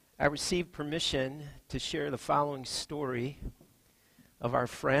I received permission to share the following story of our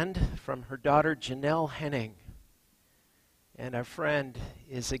friend from her daughter Janelle Henning. And our friend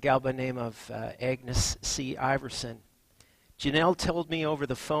is a gal by the name of Agnes C. Iverson. Janelle told me over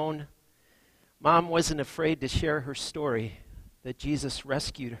the phone, Mom wasn't afraid to share her story, that Jesus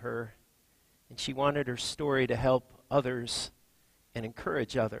rescued her, and she wanted her story to help others and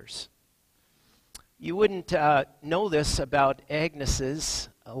encourage others. You wouldn't know this about Agnes's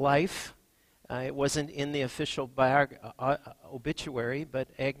life. It wasn't in the official obituary, but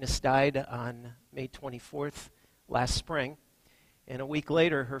Agnes died on May 24th last spring. And a week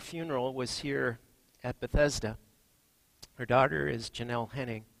later, her funeral was here at Bethesda. Her daughter is Janelle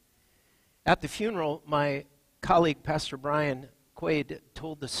Henning. At the funeral, my colleague, Pastor Brian Quaid,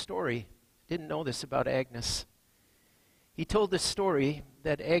 told the story. Didn't know this about Agnes. He told the story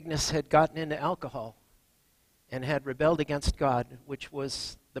that Agnes had gotten into alcohol and had rebelled against God, which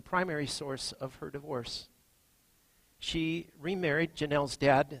was the primary source of her divorce. She remarried Janelle's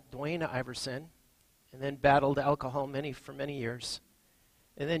dad, Dwayne Iverson, and then battled alcohol for many years.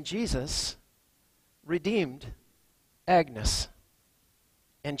 And then Jesus redeemed Agnes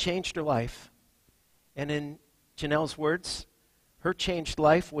and changed her life. And in Janelle's words, her changed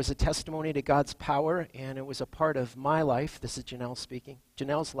life was a testimony to God's power, and it was a part of my life. This is Janelle speaking.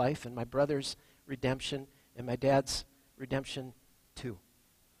 Janelle's life and my brother's redemption and my dad's redemption too.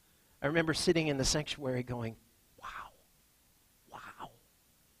 I remember sitting in the sanctuary going, wow,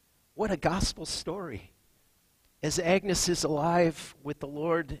 what a gospel story. As Agnes is alive with the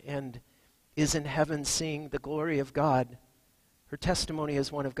Lord and is in heaven seeing the glory of God, her testimony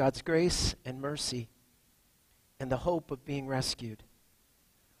is one of God's grace and mercy and the hope of being rescued.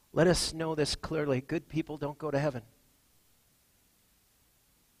 Let us know this clearly. Good people don't go to heaven.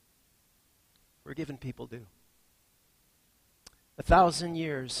 Forgiven people do. 1,000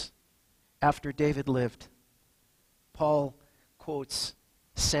 years after David lived, Paul quotes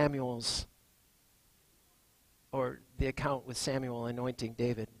Samuel's, or the account with Samuel anointing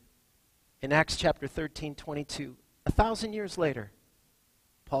David. In Acts chapter 13:22, 1,000 years later,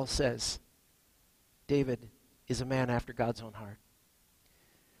 Paul says, David is a man after God's own heart.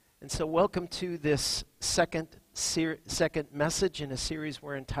 And so welcome to this second message in a series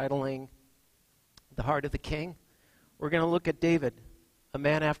we're entitling The Heart of the King. We're going to look at David, a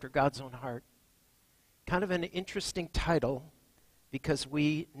man after God's own heart. Kind of an interesting title because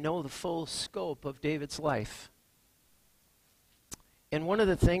we know the full scope of David's life. And one of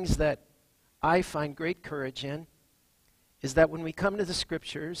the things that I find great courage in is that when we come to the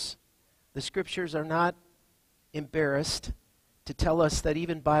Scriptures are not embarrassed to tell us that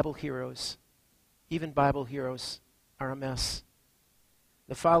even Bible heroes are a mess.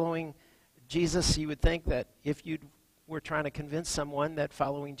 The following Jesus, you would think that if you were trying to convince someone that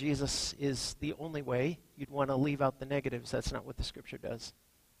following Jesus is the only way, you'd want to leave out the negatives. That's not what the Scripture does.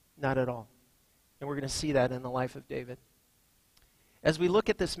 Not at all. And we're going to see that in the life of David. As we look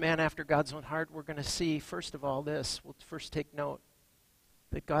at this man after God's own heart, we're going to see, first of all, this. We'll first take note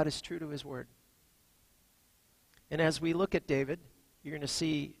that God is true to His Word. And as we look at David, you're going to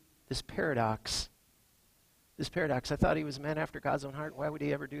see this paradox. I thought he was a man after God's own heart. Why would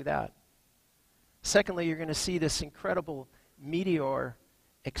he ever do that? Secondly, you're going to see this incredible meteor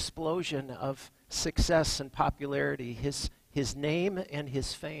explosion of success and popularity, his name and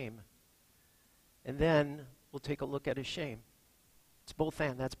his fame. And then we'll take a look at his shame. It's both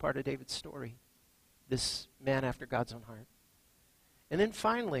and. That's part of David's story. This man after God's own heart. And then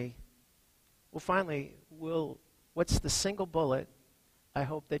finally, what's the single bullet I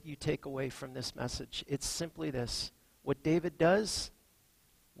hope that you take away from this message? It's simply this. What David does,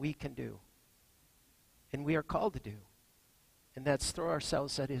 we can do. And we are called to do. And that's throw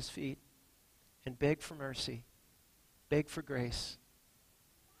ourselves at His feet and beg for mercy, beg for grace,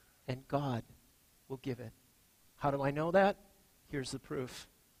 and God will give it. How do I know that? Here's the proof.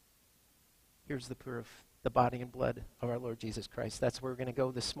 The body and blood of our Lord Jesus Christ. That's where we're going to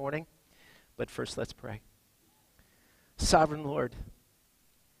go this morning. But first, let's pray. Sovereign Lord,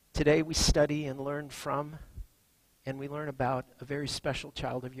 today we study and learn from, and we learn about a very special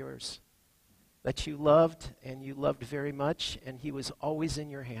child of yours that you loved, and you loved very much, and he was always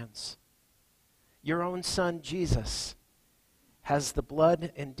in your hands. Your own son, Jesus, has the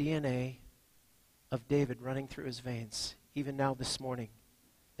blood and DNA of David running through his veins, even now this morning,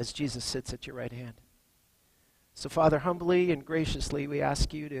 as Jesus sits at your right hand. So, Father, humbly and graciously, we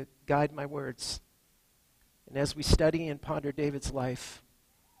ask you to guide my words. And as we study and ponder David's life,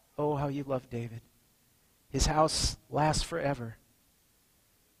 oh, how you love David. His house lasts forever.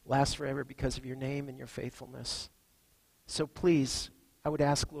 Lasts forever because of your name and your faithfulness. So please, I would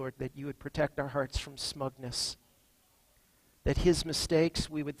ask, Lord, that you would protect our hearts from smugness, that his mistakes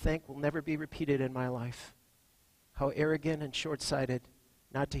we would think will never be repeated in my life. How arrogant and short-sighted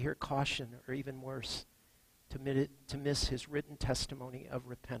not to hear caution, or even worse, to miss his written testimony of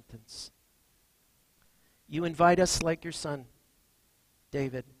repentance. You invite us, like your son,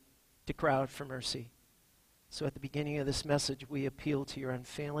 David, to cry out for mercy. So at the beginning of this message, we appeal to your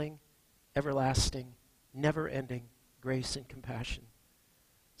unfailing, everlasting, never-ending grace and compassion.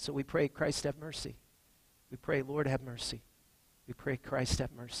 So we pray, Christ, have mercy. We pray, Lord, have mercy. We pray, Christ,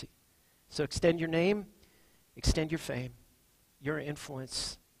 have mercy. So extend your name, extend your fame, your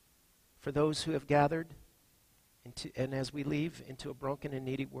influence for those who have gathered, and as we leave, into a broken and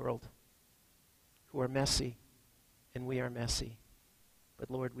needy world who are messy, and we are messy. But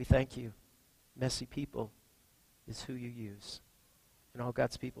Lord, we thank you. Messy people is who you use. And all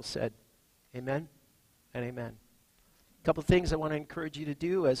God's people said, amen and amen. A couple of things I want to encourage you to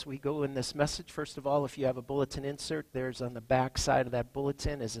do as we go in this message. First of all, if you have a bulletin insert, there's on the back side of that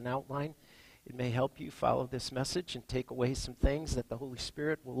bulletin is an outline. It may help you follow this message and take away some things that the Holy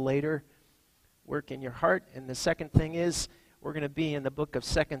Spirit will later work in your heart. And the second thing is, we're going to be in the book of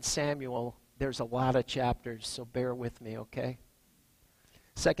 2 Samuel. There's a lot of chapters, so bear with me, okay?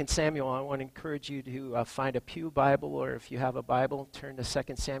 2 Samuel, I want to encourage you to find a pew Bible, or if you have a Bible, turn to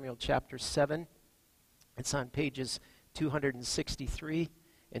 2 Samuel chapter 7. It's on pages 263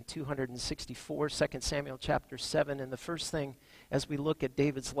 and 264, 2 Samuel chapter 7. And the first thing as we look at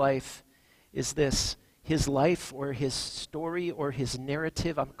David's life is this. His life, or his story, or his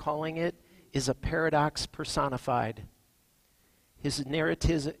narrative, I'm calling it, is a paradox personified. His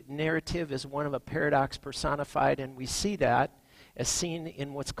narrative is one of a paradox personified, and we see that as seen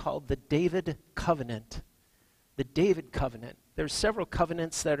in what's called the David Covenant. The David Covenant. There's several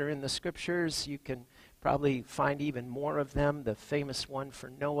covenants that are in the scriptures. You can probably find even more of them. The famous one for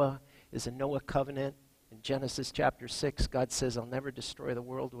Noah is a Noah covenant. In Genesis chapter 6, God says, I'll never destroy the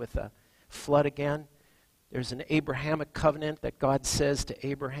world with a flood again. There's an Abrahamic covenant that God says to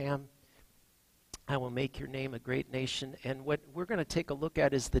Abraham, I will make your name a great nation. And what we're going to take a look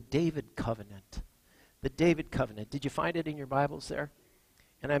at is the David Covenant. The David Covenant. Did you find it in your Bibles there?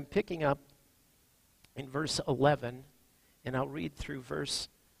 And I'm picking up in verse 11, and I'll read through verse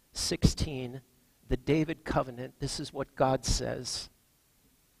 16, the David Covenant. This is what God says.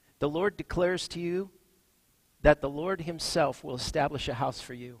 The Lord declares to you that the Lord himself will establish a house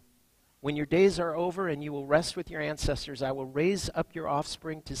for you. When your days are over and you will rest with your ancestors, I will raise up your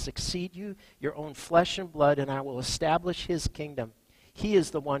offspring to succeed you, your own flesh and blood, and I will establish his kingdom. He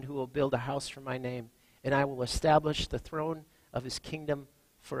is the one who will build a house for my name, and I will establish the throne of his kingdom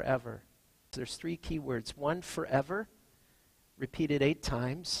forever. There's three key words. One, forever, repeated 8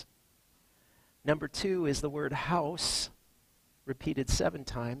 times. Number 2 is the word house, repeated 7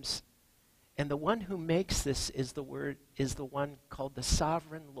 times. And the one who makes this is the one called the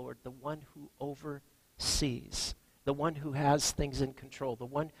sovereign Lord, the one who oversees, the one who has things in control, the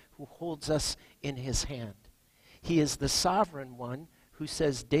one who holds us in his hand. He is the sovereign one who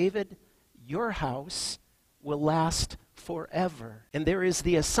says, David, your house will last forever. And there is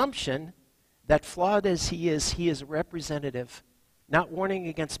the assumption that flawed as he is representative, not warning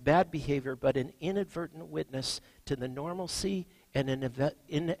against bad behavior, but an inadvertent witness to the normalcy and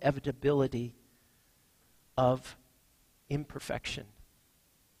inevitability of imperfection.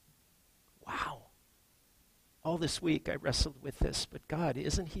 Wow. All this week I wrestled with this, but God,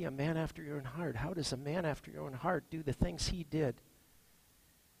 isn't he a man after your own heart? How does a man after your own heart do the things he did?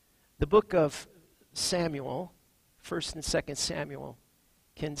 The book of Samuel, 1st and 2nd Samuel,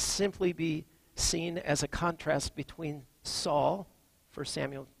 can simply be seen as a contrast between Saul, 1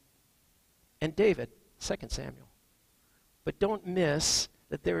 Samuel, and David, 2 Samuel. But don't miss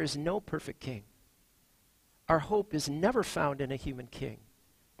that there is no perfect king. Our hope is never found in a human king,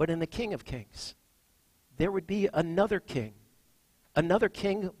 but in the King of Kings. There would be another king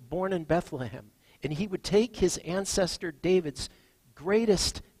born in Bethlehem, and he would take his ancestor David's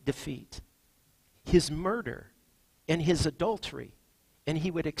greatest defeat, his murder and his adultery, and he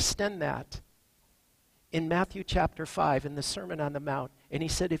would extend that in Matthew chapter 5 in the Sermon on the Mount. And he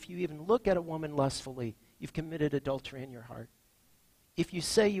said, if you even look at a woman lustfully, you've committed adultery in your heart. If you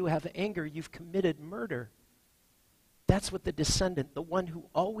say you have anger, you've committed murder. That's what the descendant, the one who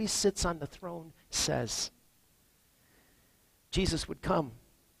always sits on the throne, says. Jesus would come.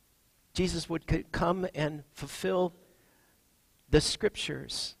 Jesus would come and fulfill the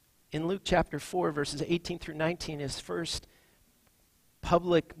scriptures. In Luke chapter 4, verses 18 through 19, his first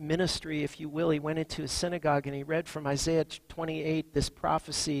public ministry, if you will, he went into a synagogue and he read from Isaiah 28, this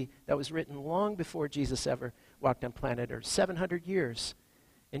prophecy that was written long before Jesus ever walked on planet Earth, 700 years.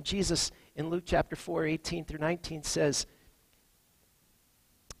 And Jesus, in Luke chapter 4, 18 through 19, says,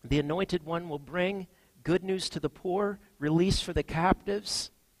 the Anointed One will bring good news to the poor, release for the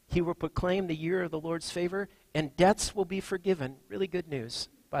captives. He will proclaim the year of the Lord's favor, and debts will be forgiven. Really good news,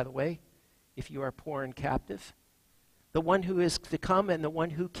 by the way, if you are poor and captive. The one who is to come and the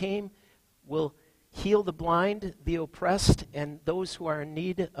one who came will heal the blind, the oppressed, and those who are in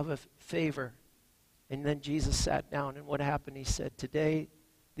need of a favor. And then Jesus sat down, and what happened? He said, today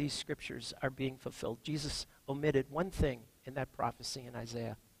these scriptures are being fulfilled. Jesus omitted one thing in that prophecy in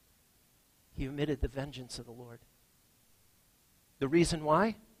Isaiah. He omitted the vengeance of the Lord. The reason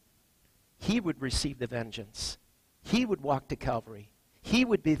why? He would receive the vengeance. He would walk to Calvary. He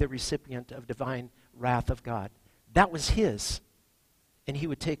would be the recipient of divine wrath of God. That was his. And he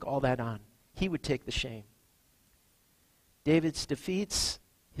would take all that on. He would take the shame. David's defeats,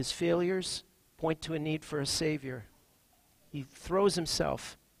 his failures, point to a need for a Savior. He throws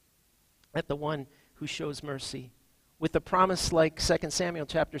himself at the one who shows mercy. With a promise like 2 Samuel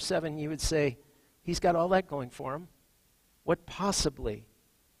chapter 7, you would say, he's got all that going for him. What possibly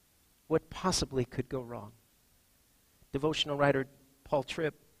could go wrong? Devotional writer Paul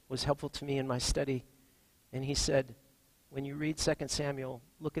Tripp was helpful to me in my study, and he said, when you read 2 Samuel,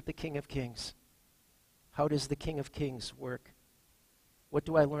 look at the King of Kings. How does the King of Kings work? What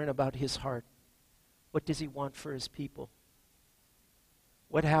do I learn about his heart? What does he want for his people?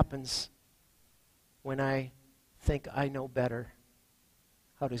 What happens when I think I know better?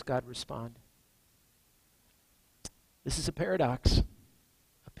 How does God respond? This is a paradox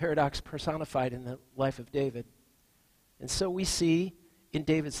personified in the life of David. And so we see in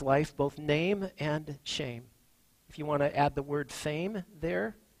David's life both name and shame. If you want to add the word fame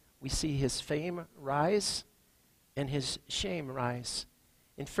there, we see his fame rise and his shame rise.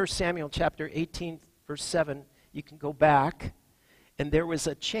 In 1 Samuel chapter 18, verse 7, you can go back, and there was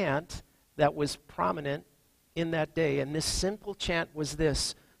a chant that was prominent in that day, and this simple chant was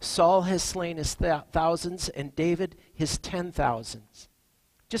this: Saul has slain his thousands, and David his 10,000s.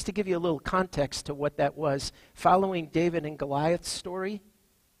 Just to give you a little context to what that was, following David and Goliath's story,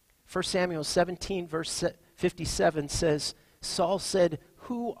 1 Samuel 17, verse 57 says, Saul said,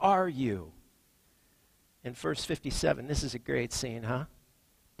 "Who are you?" In verse 57, this is a great scene, huh?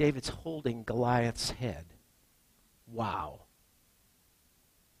 David's holding Goliath's head. Wow.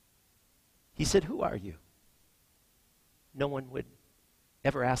 He said, "Who are you?" No one would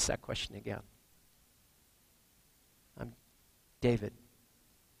ever ask that question again. I'm David.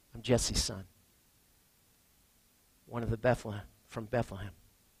 I'm Jesse's son. One of the from Bethlehem.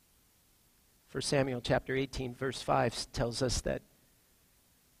 1 Samuel chapter 18, verse 5 tells us that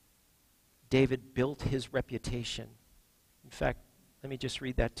David built his reputation. In fact, let me just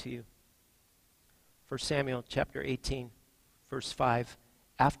read that to you. 1 Samuel chapter 18, verse 5.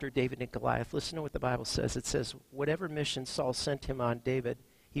 After David and Goliath, listen to what the Bible says. It says, whatever mission Saul sent him on David,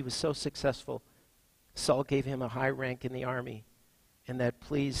 he was so successful, Saul gave him a high rank in the army, and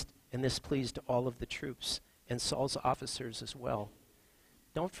this pleased all of the troops and Saul's officers as well.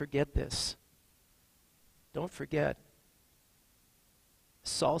 Don't forget this. Don't forget.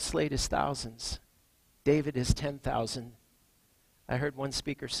 Saul slayed his thousands. David his 10,000. I heard one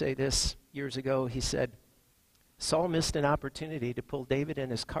speaker say this years ago. He said, Saul missed an opportunity to pull David in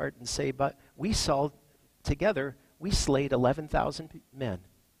his cart and say, but we Saul together, we slayed 11,000 men.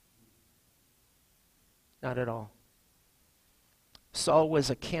 Not at all. Saul was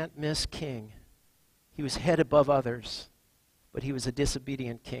a can't-miss king. He was head above others, but he was a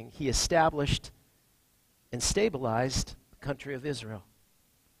disobedient king. He established and stabilized the country of Israel.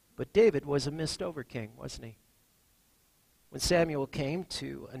 But David was a missed-over king, wasn't he? When Samuel came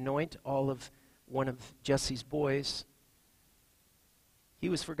to anoint one of Jesse's boys, he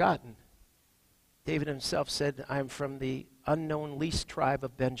was forgotten. David himself said, I am from the unknown least tribe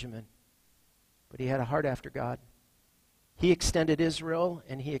of Benjamin. But he had a heart after God. He extended Israel,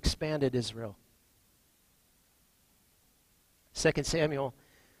 and he expanded Israel. 2 Samuel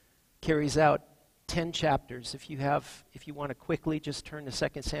carries out 10 chapters. If you want to quickly just turn to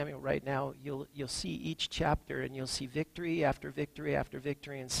 2 Samuel right now, you'll see each chapter, and you'll see victory after victory after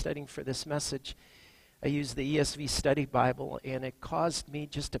victory. And studying for this message, I used the ESV Study Bible, and it caused me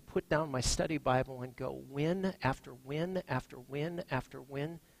just to put down my study Bible and go win after win after win after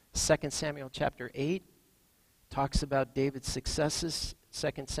win. 2 Samuel chapter 8 talks about David's successes. 2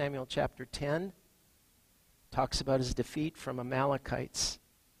 Samuel chapter 10 talks about his defeat from Amalekites.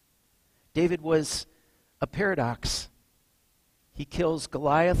 David was a paradox. He kills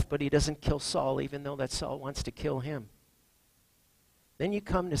Goliath, but he doesn't kill Saul, even though that Saul wants to kill him. Then you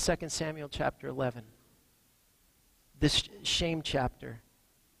come to 2 Samuel chapter 11. this shame chapter.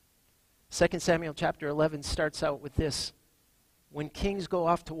 2 Samuel chapter 11 starts out with this. When kings go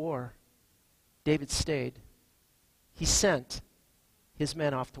off to war, David stayed. He sent his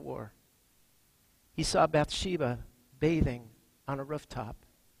men off to war. He saw Bathsheba bathing on a rooftop.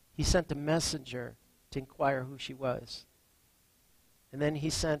 He sent a messenger to inquire who she was. And then he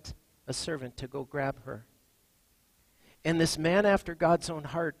sent a servant to go grab her. And this man after God's own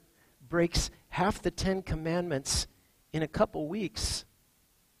heart breaks half the 10 commandments in a couple weeks,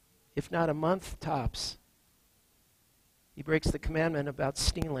 if not a month tops. He breaks the commandment about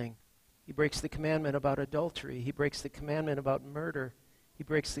stealing. He breaks the commandment about adultery. He breaks the commandment about murder. He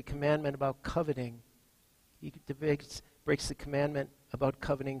breaks the commandment about coveting. He breaks the commandment about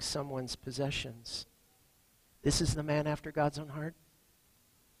coveting someone's possessions. This is the man after God's own heart.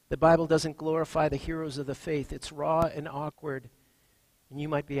 The Bible doesn't glorify the heroes of the faith. It's raw and awkward. And you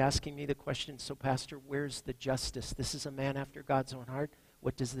might be asking me the question, so Pastor, where's the justice? This is a man after God's own heart.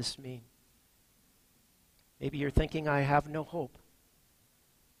 What does this mean? Maybe you're thinking, I have no hope.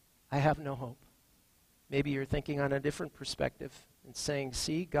 I have no hope. Maybe you're thinking on a different perspective and saying,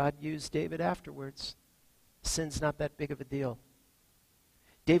 see, God used David afterwards. Sin's not that big of a deal.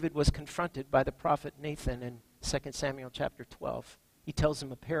 David was confronted by the prophet Nathan in 2 Samuel chapter 12. He tells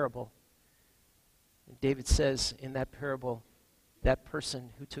him a parable. And David says in that parable, that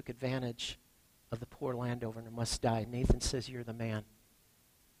person who took advantage of the poor landowner must die. Nathan says, you're the man.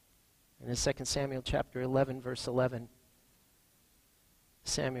 And in 2 Samuel chapter 11, verse 11,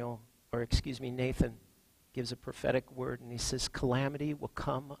 Nathan gives a prophetic word, and he says, calamity will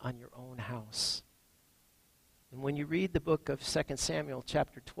come on your own house. And when you read the book of 2 Samuel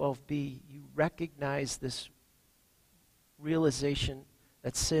chapter 12b, you recognize this realization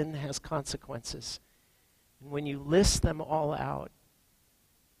that sin has consequences. And when you list them all out,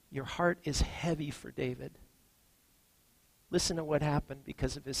 your heart is heavy for David. Listen to what happened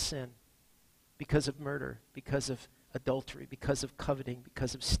because of his sin, because of murder, because of adultery, because of coveting,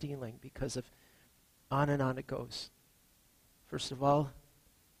 because of stealing, because of on and on it goes. First of all,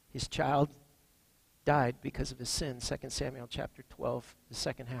 his child died because of his sin, 2 Samuel chapter 12, the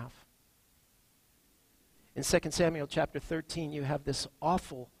second half. In 2 Samuel chapter 13, you have this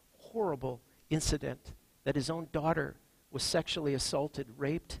awful, horrible incident that his own daughter was sexually assaulted,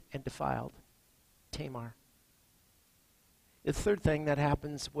 raped, and defiled. Tamar. The third thing that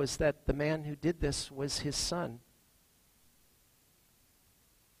happens was that the man who did this was his son.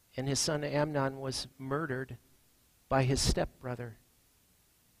 And his son Amnon was murdered by his stepbrother.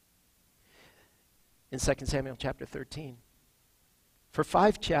 In 2 Samuel chapter 13. For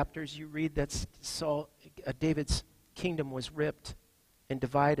 5 chapters, you read that David's kingdom was ripped and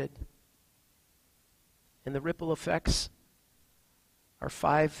divided. And the ripple effects are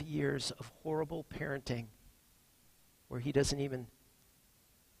 5 years of horrible parenting where he doesn't even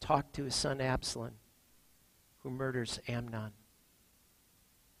talk to his son Absalom, who murders Amnon.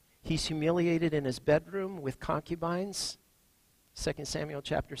 He's humiliated in his bedroom with concubines, 2 Samuel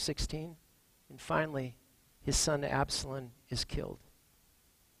chapter 16. And finally, his son Absalom is killed.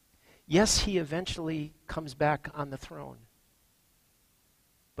 Yes, he eventually comes back on the throne,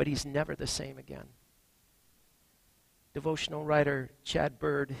 but he's never the same again. Devotional writer Chad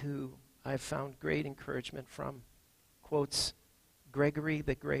Bird, who I've found great encouragement from, quotes Gregory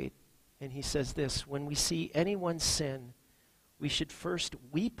the Great, and he says this: when we see anyone sin, we should first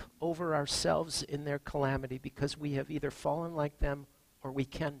weep over ourselves in their calamity because we have either fallen like them or we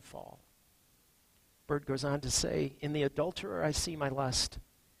can fall. Bird goes on to say, in the adulterer I see my lust.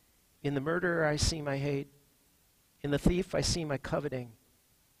 In the murderer I see my hate. In the thief I see my coveting.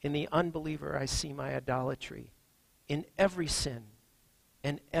 In the unbeliever I see my idolatry. In every sin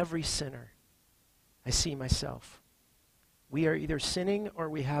and every sinner I see myself. We are either sinning or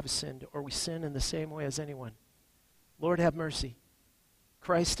we have sinned, or we sin in the same way as anyone. Lord, have mercy.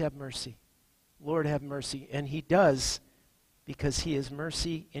 Christ, have mercy. Lord, have mercy. And he does, because he is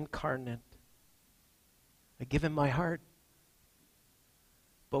mercy incarnate. I give him my heart.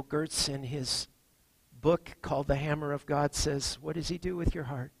 Bo Gertz, in his book called The Hammer of God, says, what does he do with your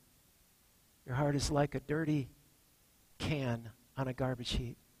heart? Your heart is like a dirty can on a garbage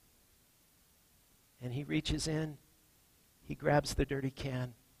heap. And he reaches in, he grabs the dirty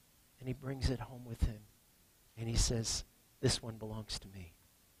can, and he brings it home with him. And he says, this one belongs to me.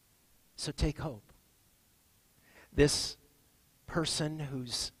 So take hope. This person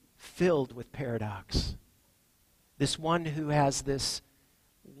who's filled with paradox, this one who has this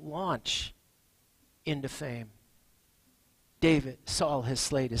launch into fame. Saul has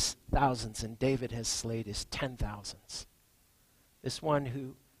slayed his thousands, and David has slayed his 10,000s. This one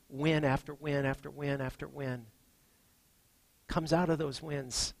who win after win after win after win comes out of those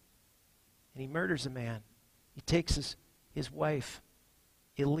winds, and he murders a man. He takes his wife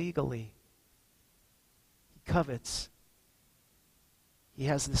illegally. He covets. He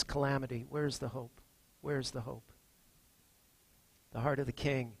has this calamity. Where's the hope? Where's the hope? The heart of the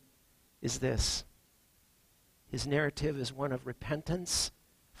king is this. His narrative is one of repentance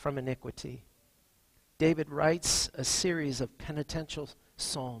from iniquity. David writes a series of penitential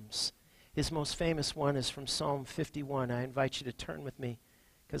psalms. His most famous one is from Psalm 51. I invite you to turn with me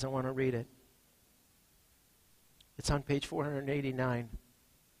because I want to read it. It's on page 489.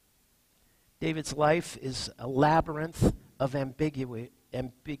 David's life is a labyrinth of ambiguities,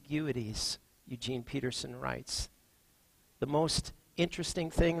 Eugene Peterson writes. The most interesting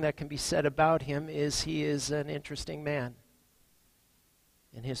thing that can be said about him is he is an interesting man.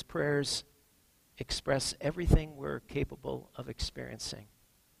 And his prayers express everything we're capable of experiencing.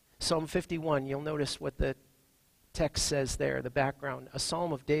 Psalm 51, you'll notice what the text says there, the background. A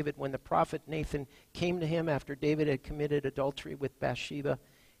psalm of David when the prophet Nathan came to him after David had committed adultery with Bathsheba.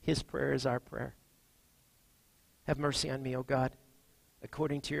 His prayer is our prayer. Have mercy on me, O God,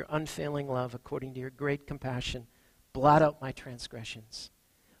 according to your unfailing love, according to your great compassion. Blot out my transgressions.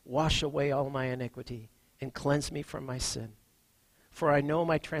 Wash away all my iniquity and cleanse me from my sin. For I know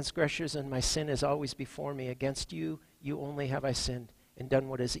my transgressions and my sin is always before me. Against you, you only have I sinned and done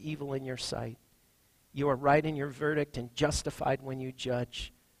what is evil in your sight. You are right in your verdict and justified when you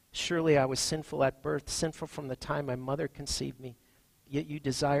judge. Surely I was sinful at birth, sinful from the time my mother conceived me. Yet you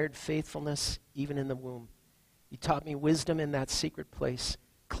desired faithfulness even in the womb. You taught me wisdom in that secret place.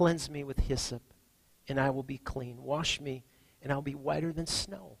 Cleanse me with hyssop, and I will be clean. Wash me, and I'll be whiter than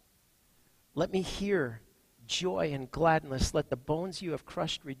snow. Let me hear joy and gladness. Let the bones you have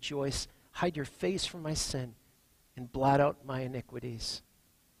crushed rejoice. Hide your face from my sin, and blot out my iniquities.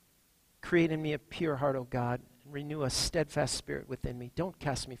 Create in me a pure heart, O God, and renew a steadfast spirit within me. Don't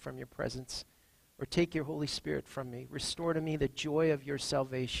cast me from your presence, or take your Holy Spirit from me. Restore to me the joy of your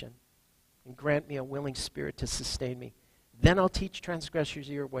salvation, and grant me a willing spirit to sustain me. Then I'll teach transgressors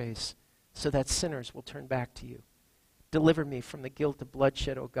your ways, so that sinners will turn back to you. Deliver me from the guilt of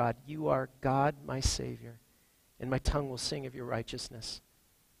bloodshed, O God. You are God, my Savior, and my tongue will sing of your righteousness.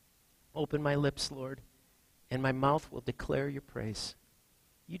 Open my lips, Lord, and my mouth will declare your praise.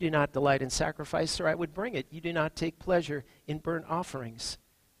 You do not delight in sacrifice, or I would bring it. You do not take pleasure in burnt offerings.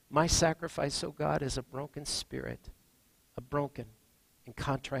 My sacrifice, O God, is a broken spirit, a broken and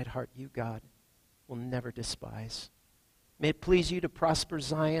contrite heart you, God, will never despise. May it please you to prosper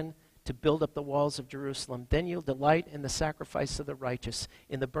Zion, to build up the walls of Jerusalem. Then you'll delight in the sacrifice of the righteous,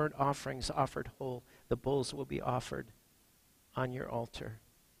 in the burnt offerings offered whole. The bulls will be offered on your altar.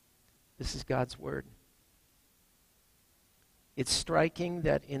 This is God's word. It's striking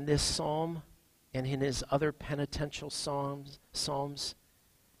that in this psalm and in his other penitential psalms,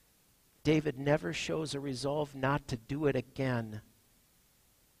 David never shows a resolve not to do it again.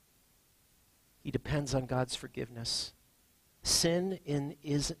 He depends on God's forgiveness. Sin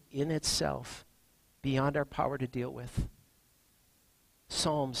is in itself beyond our power to deal with.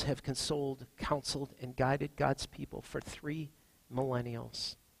 Psalms have consoled, counseled, and guided God's people for 3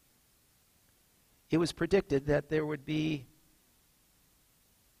 millennials. It was predicted that there would be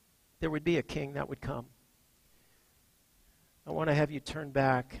a king that would come. I want to have you turn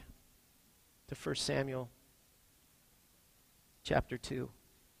back to 1 Samuel chapter 2.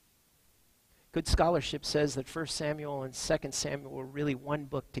 Good scholarship says that 1 Samuel and 2 Samuel were really one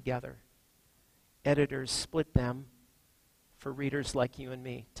book together. Editors split them for readers like you and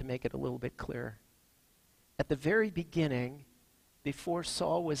me to make it a little bit clearer. At the very beginning, before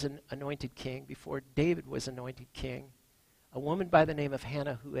Saul was an anointed king, before David was anointed king, a woman by the name of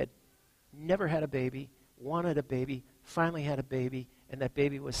Hannah, who had never had a baby, wanted a baby, finally had a baby, and that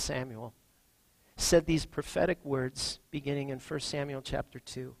baby was Samuel, said these prophetic words beginning in 1 Samuel chapter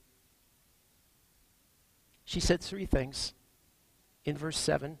 2. She said 3 things. In verse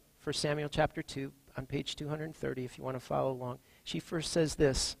 7, 1 Samuel chapter 2, on page 230, if you want to follow along. She first says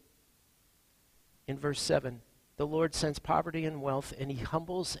this, in verse 7, the Lord sends poverty and wealth, and he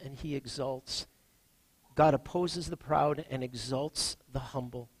humbles and he exalts. God opposes the proud and exalts the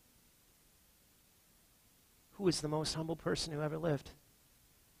humble. Who is the most humble person who ever lived?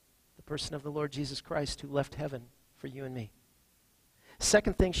 The person of the Lord Jesus Christ, who left heaven for you and me.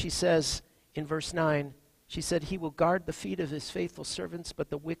 Second thing she says in verse 9, she said, he will guard the feet of his faithful servants, but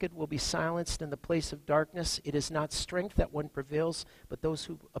the wicked will be silenced in the place of darkness. It is not strength that one prevails, but those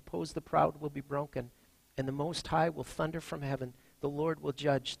who oppose the proud will be broken. And the Most High will thunder from heaven. The Lord will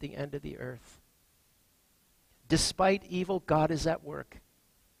judge the end of the earth. Despite evil, God is at work.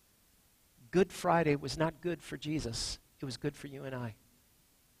 Good Friday was not good for Jesus. it was good for you and I.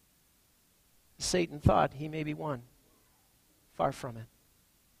 Satan thought he maybe won. Far from it.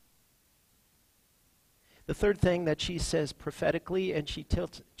 The third thing that she says prophetically, and she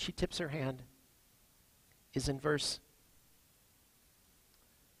tips her hand, is in verse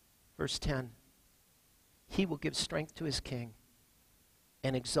 10. He will give strength to his king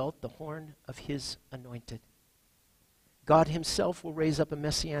and exalt the horn of his anointed. God himself will raise up a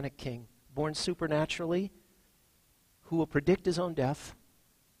messianic king, born supernaturally, who will predict his own death,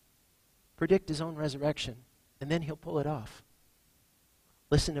 predict his own resurrection, and then he'll pull it off.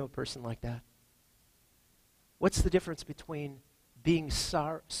 Listen to a person like that. What's the difference between being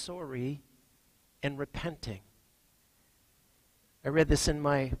sorry and repenting? I read this in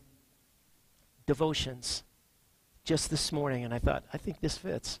my devotions just this morning, and I thought, I think this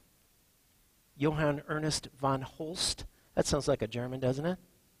fits. Johann Ernest von Holst, that sounds like a German, doesn't it?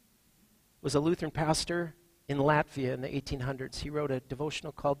 Was a Lutheran pastor in Latvia in the 1800s. He wrote a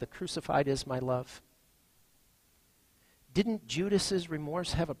devotional called "The Crucified Is My Love." Didn't Judas's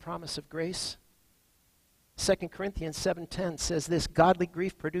remorse have a promise of grace? 2 Corinthians 7:10 says this, "Godly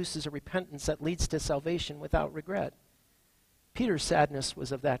grief produces a repentance that leads to salvation without regret." Peter's sadness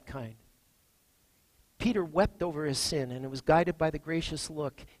was of that kind. Peter wept over his sin and was guided by the gracious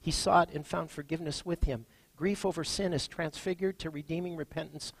look. He sought and found forgiveness with him. Grief over sin is transfigured to redeeming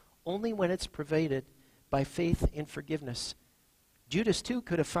repentance only when it's pervaded by faith in forgiveness. Judas too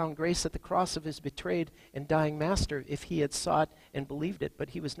could have found grace at the cross of his betrayed and dying master if he had sought and believed it, but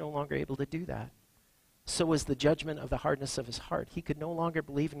he was no longer able to do that. So was the judgment of the hardness of his heart. He could no longer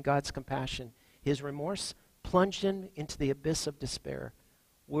believe in God's compassion. His remorse plunged him into the abyss of despair.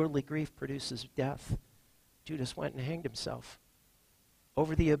 Worldly grief produces death. Judas went and hanged himself.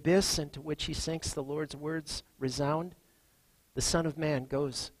 Over the abyss into which he sinks, the Lord's words resound. The Son of Man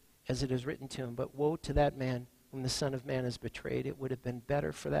goes as it is written to him, but woe to that man whom the Son of Man has betrayed. It would have been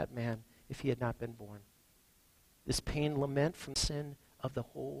better for that man if he had not been born. This pain lament from sin of the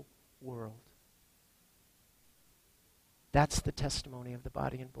whole world. That's the testimony of the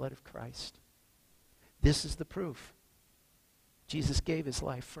body and blood of Christ. This is the proof. Jesus gave his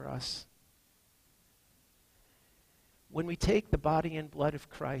life for us. When we take the body and blood of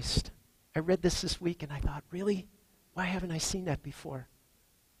Christ, I read this week and I thought, really? Why haven't I seen that before?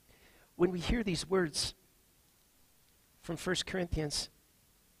 When we hear these words from 1 Corinthians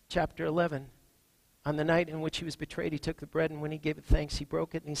chapter 11, on the night in which he was betrayed, he took the bread, and when he gave it thanks, he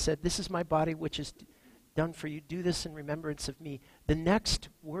broke it, and he said, "This is my body which is done for you. Do this in remembrance of me." The next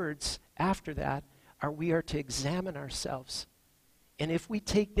words after that are we are to examine ourselves. And if we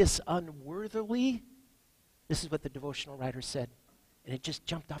take this unworthily, this is what the devotional writer said, and it just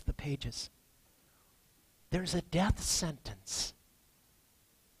jumped off the pages. There's a death sentence.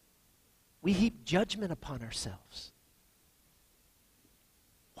 We heap judgment upon ourselves.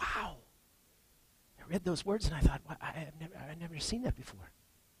 Wow. I read those words and I thought, well, I've never seen that before.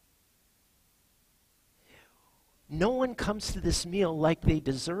 No one comes to this meal like they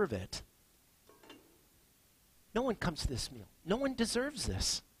deserve it. No one comes to this meal. No one deserves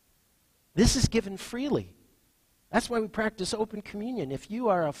this. This is given freely. That's why we practice open communion. If you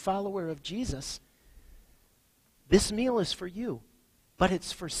are a follower of Jesus, this meal is for you, but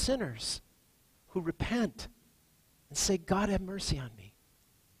it's for sinners who repent and say, "God, have mercy on me."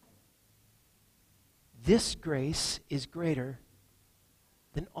 This grace is greater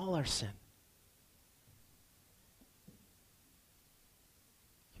than all our sin.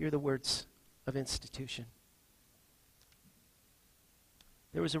 Hear the words of institution.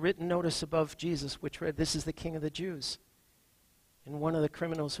 There was a written notice above Jesus which read, "This is the King of the Jews." And one of the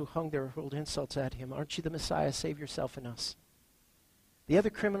criminals who hung there hurled insults at him. "Aren't you the Messiah? Save yourself and us." The other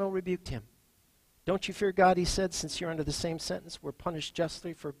criminal rebuked him. "Don't you fear God," he said, "since you're under the same sentence. We're punished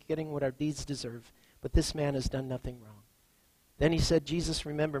justly for getting what our deeds deserve. But this man has done nothing wrong." Then he said, "Jesus,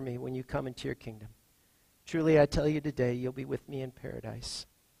 remember me when you come into your kingdom. Truly I tell you today, you'll be with me in paradise."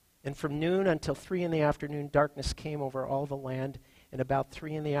 And from noon until 3 p.m, darkness came over all the land. And about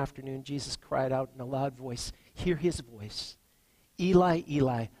 3 p.m, Jesus cried out in a loud voice, hear his voice, "Eli,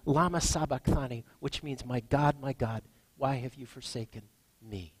 Eli, lama sabachthani," which means, my God, why have you forsaken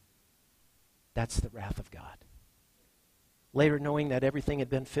me?" That's the wrath of God. Later, knowing that everything had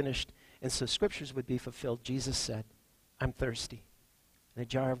been finished, and so scriptures would be fulfilled, Jesus said, "I'm thirsty." And a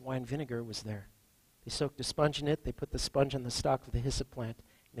jar of wine vinegar was there. They soaked a sponge in it, they put the sponge on the stalk of the hyssop plant,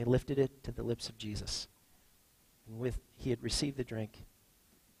 and they lifted it to the lips of Jesus. And when he had received the drink,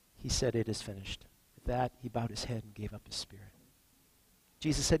 he said, "It is finished." With that, he bowed his head and gave up his spirit.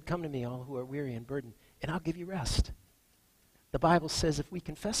 Jesus said, "Come to me, all who are weary and burdened, and I'll give you rest." The Bible says if we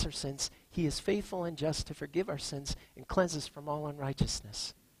confess our sins, he is faithful and just to forgive our sins and cleanse us from all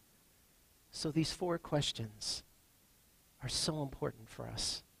unrighteousness. So these 4 questions are so important for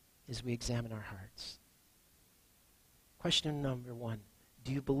us as we examine our hearts. Question number 1,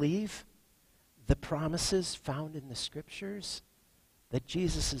 do you believe the promises found in the Scriptures that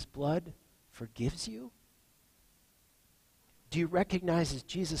Jesus' blood forgives you? Do you recognize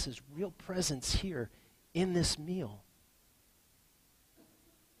Jesus' real presence here in this meal?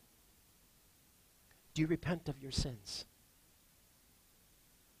 Do you repent of your sins?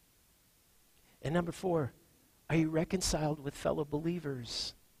 And number 4, are you reconciled with fellow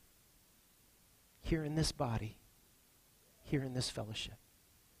believers here in this body, here in this fellowship?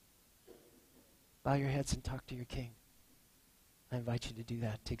 Bow your heads and talk to your King. I invite you to do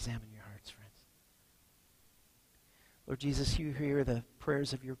that, to examine your hearts, friends. Lord Jesus, you hear the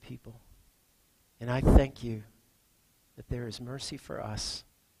prayers of your people, and I thank you that there is mercy for us,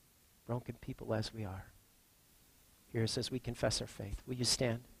 broken people as we are. Hear us as we confess our faith. Will you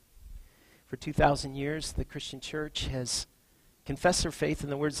stand? For 2,000 years, the Christian church has confessed their faith in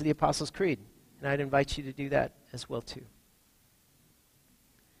the words of the Apostles' Creed, and I'd invite you to do that as well too.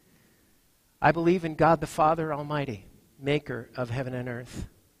 I believe in God the Father Almighty, maker of heaven and earth.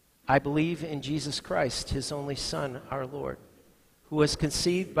 I believe in Jesus Christ, his only Son, our Lord, who was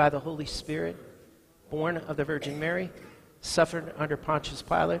conceived by the Holy Spirit, born of the Virgin Mary, suffered under Pontius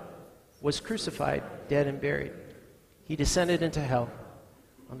Pilate, was crucified, dead, and buried. He descended into hell.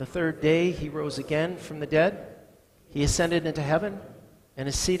 On the 3rd day, he rose again from the dead. He ascended into heaven and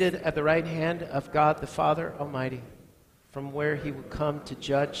is seated at the right hand of God the Father Almighty, from where he will come to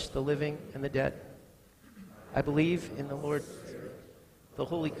judge the living and the dead. I believe in the Lord, the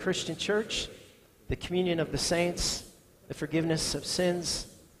Holy Christian Church, the communion of the saints, the forgiveness of sins,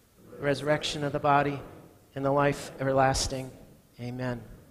 the resurrection of the body, and the life everlasting. Amen.